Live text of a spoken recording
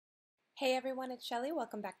Hey everyone, it's Shelly.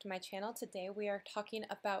 Welcome back to my channel. Today we are talking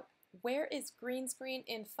about where is green screen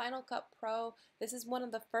in Final Cut Pro. This is one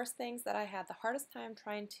of the first things that I had the hardest time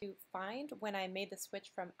trying to find when I made the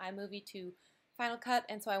switch from iMovie to Final Cut,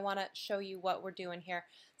 and so I want to show you what we're doing here.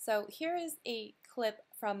 So here is a clip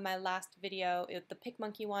from my last video, the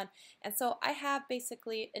PicMonkey one, and so I have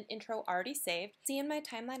basically an intro already saved. See, in my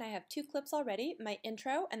timeline I have two clips already, my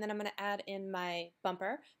intro, and then I'm going to add in my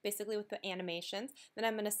bumper, basically with the animations. Then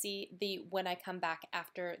I'm going to see the when I come back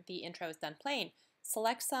after the intro is done playing.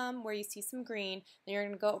 Select some where you see some green, then you're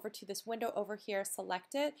going to go over to this window over here,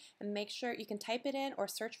 select it, and make sure you can type it in or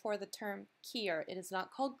search for the term keyer. It is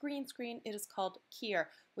not called green screen, it is called keyer,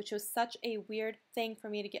 which was such a weird thing for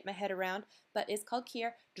me to get my head around, but it's called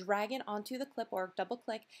keyer. Drag it onto the clip or double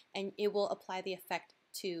click and it will apply the effect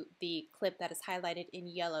to the clip that is highlighted in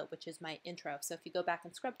yellow, which is my intro. So if you go back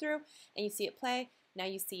and scrub through and you see it play, now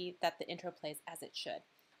you see that the intro plays as it should.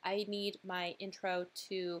 I need my intro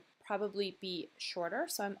to probably be shorter,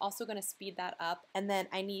 so I'm also going to speed that up, and then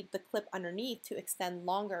I need the clip underneath to extend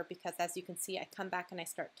longer because, as you can see, I come back and I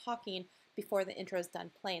start talking before the intro is done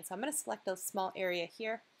playing. So I'm going to select a small area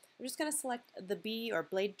here. I'm just going to select the B or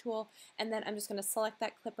blade tool, and then I'm just going to select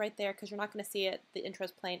that clip right there because you're not going to see it, the intro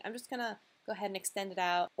is playing. I'm just going to go ahead and extend it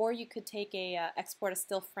out, or you could take a export a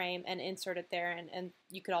still frame and insert it there, and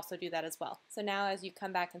you could also do that as well. So now as you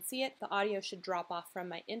come back and see it, the audio should drop off from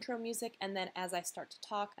my intro music, and then as I start to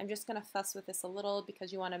talk, I'm just going to fuss with this a little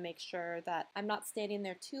because you want to make sure that I'm not standing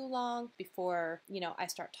there too long before I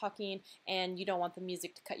start talking, and you don't want the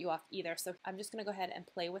music to cut you off either. So I'm just going to go ahead and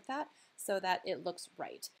play with that so that it looks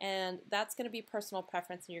right. And that's going to be personal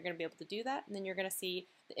preference, and you're going to be able to do that, and then you're going to see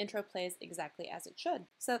the intro plays exactly as it should.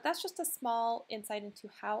 So that's just a small insight into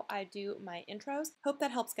how I do my intros. Hope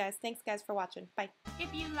that helps, guys. Thanks, guys, for watching. Bye.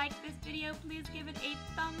 If you like this video, please give it a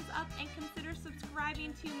thumbs up and consider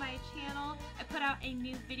subscribing to my channel. I put out a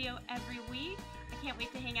new video every week. I can't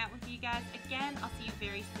wait to hang out with you guys again. I'll see you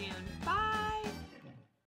very soon. Bye!